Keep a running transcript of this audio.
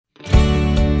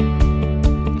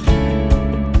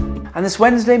On this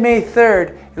Wednesday, May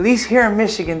 3rd, at least here in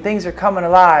Michigan, things are coming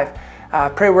alive.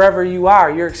 Pray wherever you are,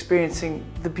 you're experiencing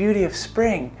the beauty of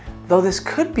spring. Though this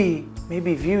could be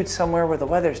maybe viewed somewhere where the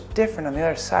weather's different on the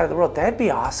other side of the world. That'd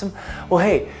be awesome. Well,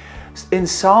 hey, in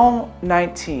Psalm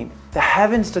 19, the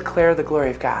heavens declare the glory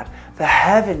of God. The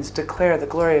heavens declare the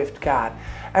glory of God.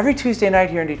 Every Tuesday night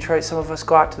here in Detroit, some of us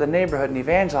go out to the neighborhood and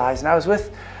evangelize. And I was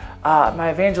with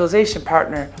my evangelization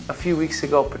partner a few weeks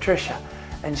ago, Patricia,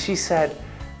 and she said,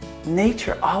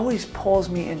 nature always pulls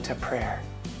me into prayer.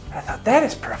 I thought, that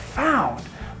is profound.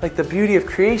 Like the beauty of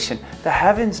creation. The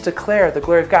heavens declare the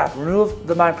glory of God. Renewal of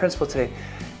the mind principle today.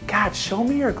 God, show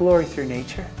me your glory through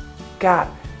nature. God,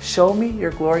 show me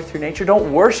your glory through nature.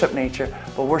 Don't worship nature,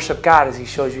 but worship God as He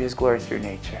shows you His glory through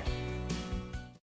nature.